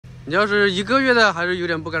你要是1个月的，还是有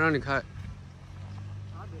点不敢让你开。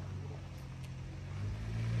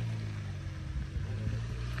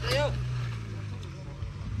加油！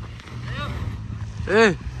加油！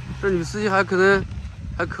哎，这女司机还可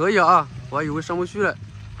以啊，我还以为上不去嘞。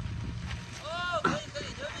哦，可以，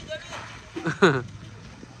牛逼！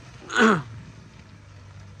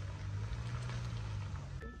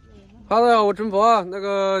哈喽，大家好，我成佛啊，那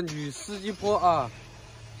个女司机坡啊，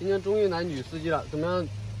今天终于来女司机了，怎么样？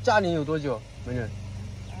驾龄有多久，美女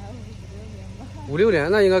？5、6年，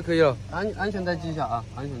那应该可以了。安全带系一下啊，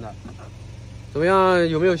安全带。怎么样？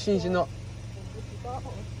有没有信心呢？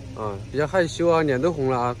啊，比较害羞啊，脸都红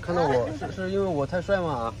了啊。看到我是因为我太帅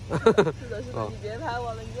吗？啊。是的，你别拍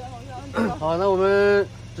我了，你别往上。好，那我们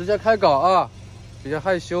直接开搞啊，比较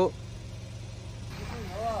害羞。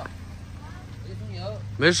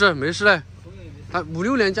没事嘞，他5、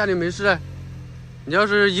6年驾龄没事嘞。你要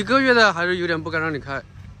是1个月的，还是有点不敢让你开。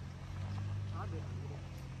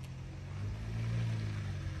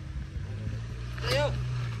加油！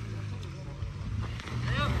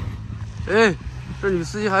加油！哎，这女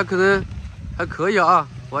司机还可以啊，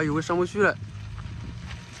我还以为上不去嘞。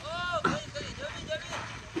哦，可以，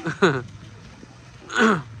牛逼！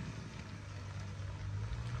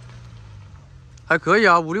还可以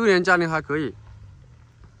啊，5、6年驾龄还可以。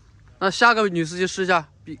那下个女司机试一下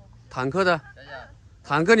坦克的，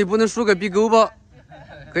坦克你不能输给 B 勾不？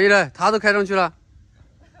可以嘞，他都开上去了。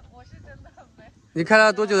我是真的没。你开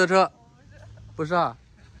了多久的车？不是啊。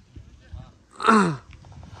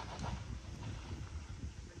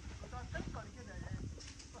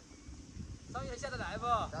上去下得来不？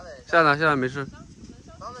下来没事。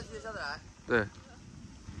上得去下得来。对。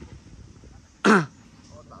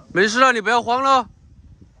没事了，你不要慌了。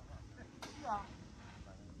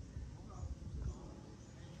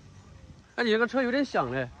哎，你那个车有点响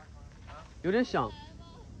嘞，有点响，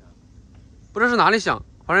不知道是哪里响，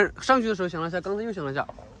反正上去的时候响了一下，刚才又响了一下。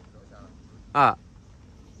啊。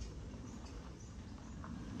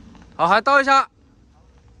好，还倒一下。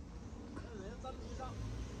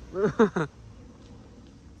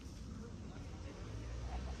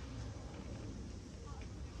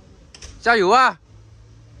加油啊！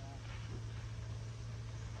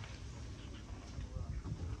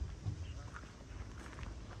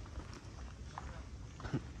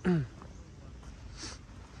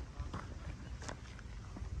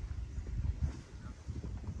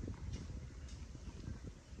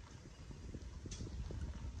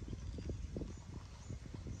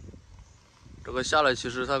这个下来其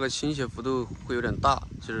实它个倾斜幅度会有点大，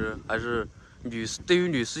其实还是对于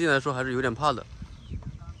女司机来说还是有点怕的。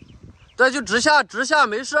对，就直下，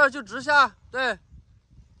没事，就直下，对，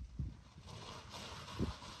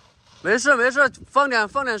没事，放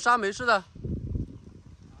点刹，没事的。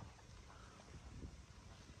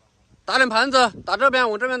打点盘子，打这边，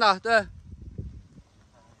往这边打，对，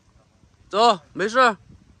走，没事。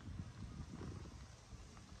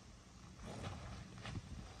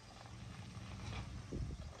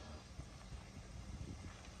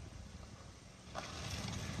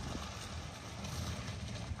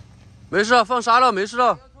没事，放刹了，没事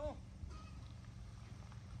了。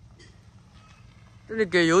这里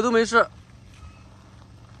给油都没事。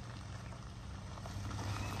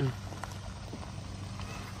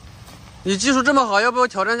你技术这么好，要不我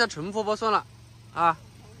挑战一下成佛坡算了，啊？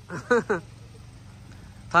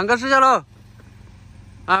坦克试下喽，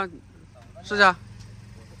啊，试下。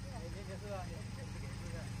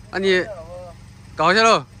啊，你搞一下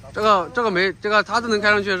喽，这个他都能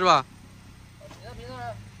开上去是吧？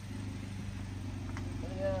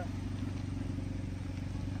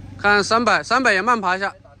看300也慢爬一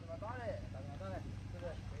下。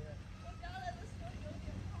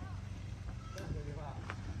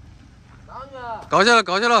搞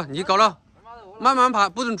下了，你搞了，慢慢爬，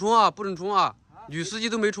不准冲啊！女司机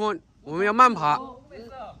都没冲，我们要慢爬，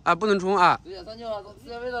啊，不能冲啊！直接上去了，直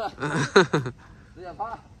接位置了，直接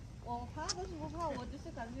爬。我爬都是不怕，我就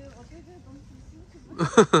是感觉我对这个东西兴趣不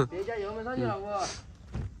大。别加油门上去了我。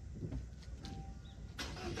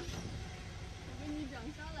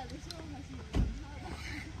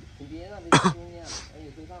别了，别中间，哎，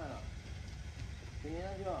追上来了，别上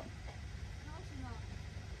去了。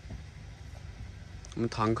我们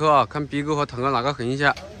坦克啊，看 B 勾和坦克哪个狠一些。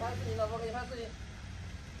我给你拍视频了，我给你拍视频。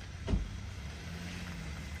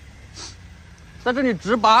在这里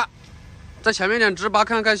直拔，在前面点直拔，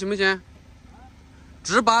看看行不行？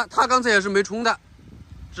直拔，他刚才也是没冲的，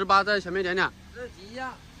直拔在前面点点。这是停一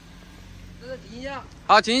下，这是停一下。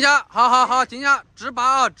好，停一下，好，停一下，直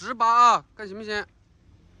拔啊，看行不行？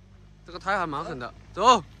这个胎还蛮狠的，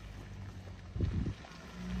走。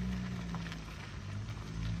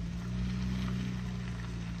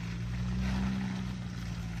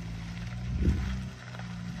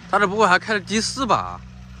他这不会还开了低4吧？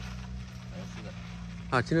是的。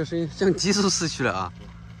啊，听着声音像极速4驱了啊！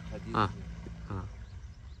啊。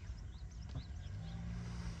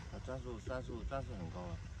转速很高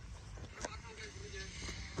啊。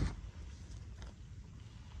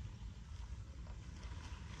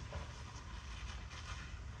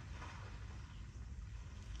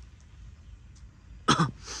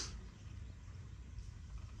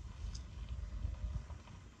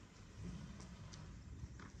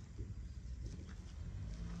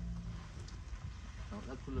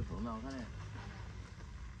他出了头吗？我看呢。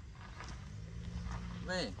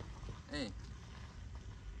喂，哎。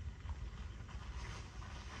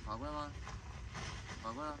爬过来吗？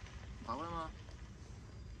爬过来，爬过来吗？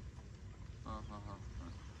好。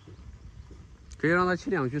可以让他切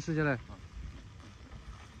2驱试下来。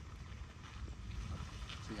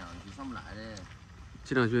切2驱上不来的。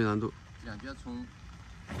切2驱有难度。切2驱要冲。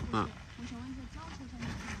啊。我想问一下，轿车上面。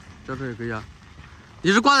轿车也可以啊。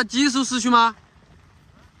你是挂的极速4驱吗？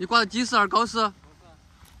你挂的极速还是高速？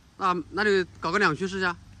那你搞个2驱试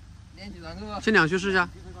下。切2驱试下。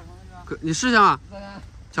你试一下嘛。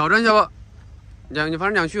挑战一下吧，你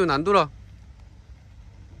反正2驱有难度了。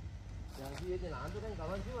2驱有点难度，但你搞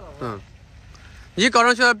上去了。你搞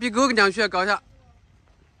上去了，比哥2驱还高一下。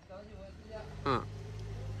搞上去我试一下。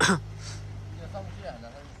上不去啊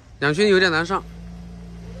，2驱有点难上。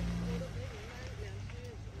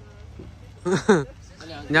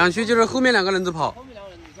2驱就是后面2个轮子跑。后面2个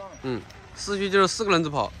轮子上。4驱就是4个轮子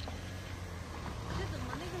跑。这怎么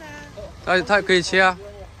那个呢？它可以切啊。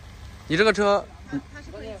你这个车。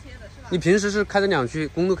你平时是开的2驱，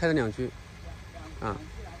公路开的2驱，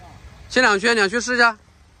切2驱试一下，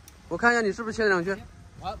我看一下你是不是切的2驱。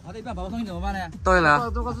爬到一半爬不上去怎么办呢？倒下来啊，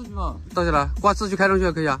都挂4驱嘛。倒下来，挂4驱开上去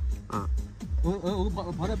也可以啊。我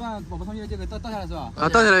爬到一半爬不上去就给倒下来是吧？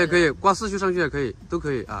倒下来也可以，挂4驱上去也可以，都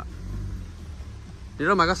可以啊。你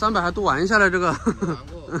这买个300还多玩一下了这个，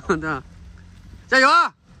这样，加油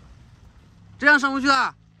啊！这样上不去的。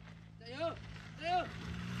加油！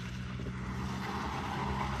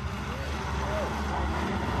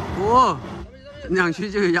哦，2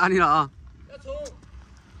驱就有压力了啊！要冲！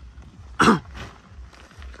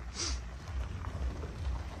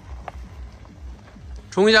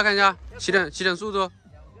冲一下看一下，起点速度。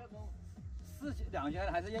2驱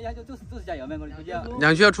还是要就是加油呗，我估计。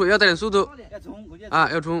 2驱要出，要带点速度。要冲，估计啊，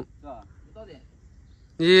要冲。是吧？到点。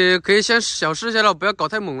你可以先小试一下了，不要搞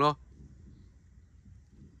太猛了。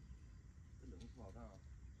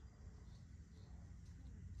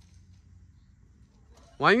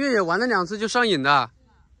玩越野玩了2次就上瘾的，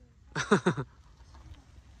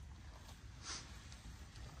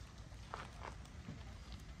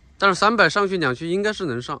但是300上去2驱应该是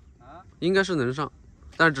能上，应该是能上，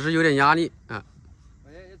但是只是有点压力啊。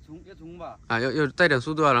要冲吧？啊，要带点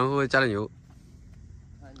速度啊，然后加点油。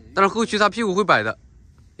但是后驱它屁股会摆的，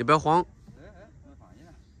你不要慌。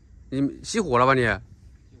你熄火了吧你？熄火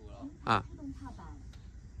了。啊。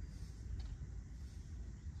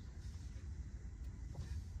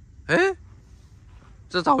哎，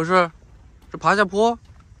这咋回事？这爬下坡？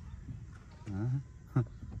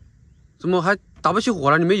怎么还打不起火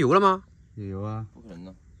了？你没油了吗？有油啊。不可能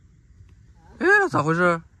的。哎，咋回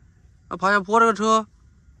事？啊，爬下坡这个车。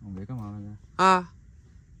我没干嘛呢。啊，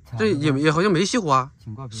这也好像没熄火啊。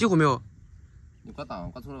熄火没有？你挂档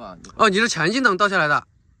挂错了吧？哦，你是前进档倒下来的。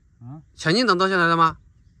前进档倒下来的吗？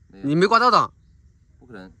你没挂倒档。不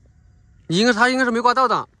可能。他应该是没挂倒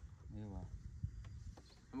档。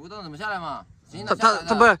没挂倒怎么下来嘛？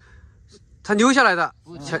他不是，他溜下来的。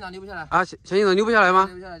前进档溜不下来啊？前进档溜不下来吗？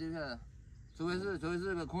溜不下来。除非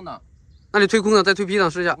是个空档。那你推空档再推 P 档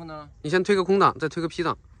试一下。空档。你先推个空档，再推个 P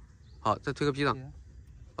档。好，再推个 P 档。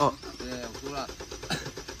哦。对，我输了。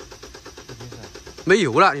没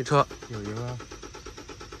油了，你车。有油啊。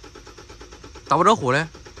打不着火嘞。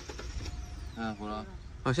火了。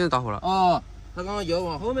啊，现在打火了。哦，他刚刚油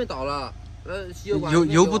往后面倒了，吸油管。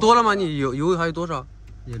油不多了吗？你油还有多少？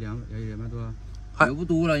有200多。油不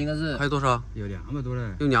多了，应该是。还有多少？有200多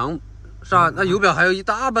嘞。有2，是啊，那油表还有一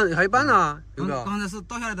大半，还有一半呢。油表。刚才是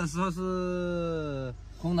倒下来的时候是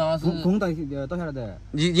空档，空档倒下来的。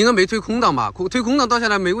你应该没推空档吧？推空档倒下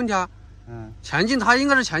来没问题啊。前进它应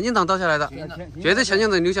该是前进档倒下来的，绝对前进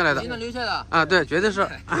档留下来的。前进档留下的。啊，对，绝对是。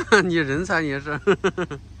你人才，你也是。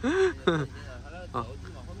啊。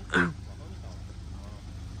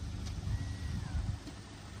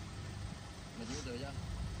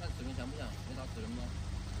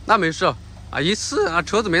那没事啊，一次啊，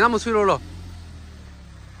车子没那么脆弱了。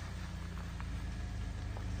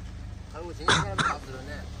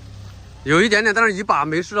有一点点，但是一把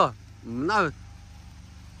没事了。那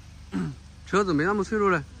车子没那么脆弱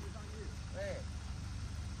了。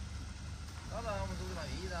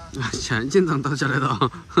前进档倒下来的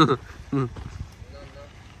啊，嗯。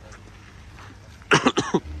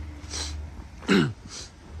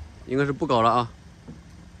应该是不搞了啊。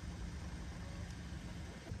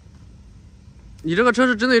你这个车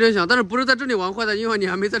是真的有点响，但是不是在这里玩坏的，因为你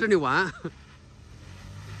还没在这里玩。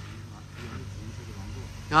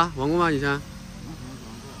啊，玩过吗？以前？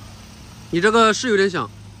你这个是有点响。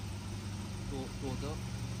左折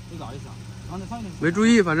最大的响，刚才上一点。没注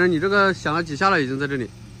意，反正你这个响了几下了，已经在这里。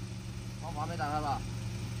防滑没打开吧？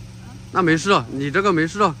那没事了，你这个没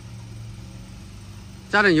事了。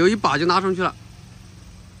加点油，一把就拉上去了。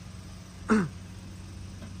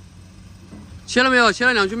切了没有？切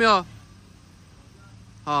了2圈没有？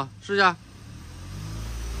好，试一下。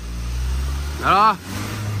来了啊！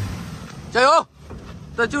加油！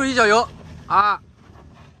这就是一脚油啊！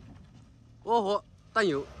哦豁，淡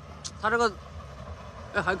油。它这个，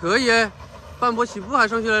哎，还可以哎，半坡起步还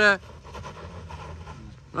上去了嘞。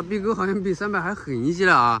那逼哥好像比300还狠一些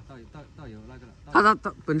了啊！倒油那个了。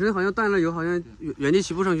它本身好像淡了油，好像原地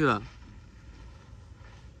起步上去了。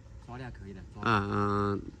抓的还可以的。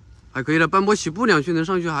还可以了，半坡起步2圈能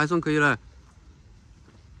上去，还算可以了。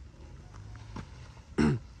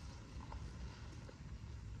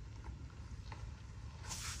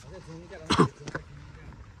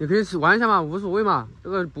你可以玩一下嘛，无所谓嘛，这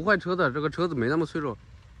个不坏车的，这个车子没那么脆弱。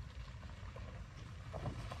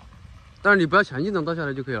但是你不要前进档倒下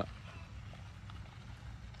来就可以了。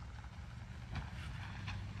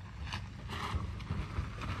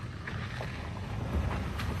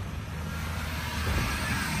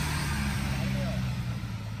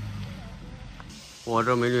哇，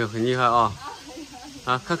这美女很厉害啊！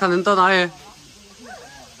啊，看看能到哪里？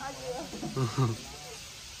不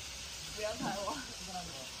要踩我。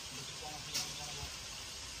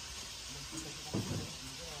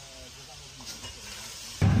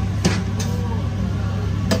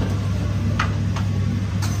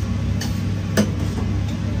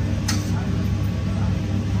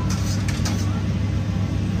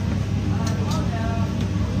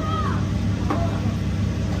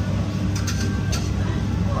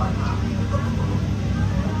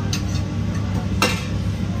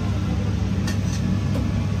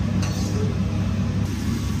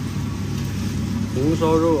红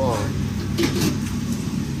烧肉啊，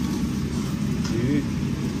鱼，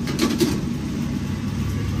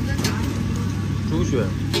猪血，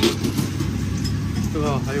这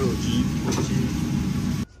个还有鸡。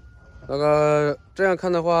那个这样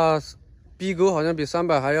看的话，逼沟好像比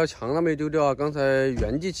300还要强那么一丢丢啊！刚才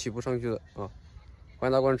原地起步上去的啊。欢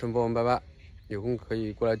迎大家关注陈博，我们拜拜，有空可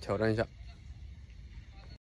以过来挑战一下。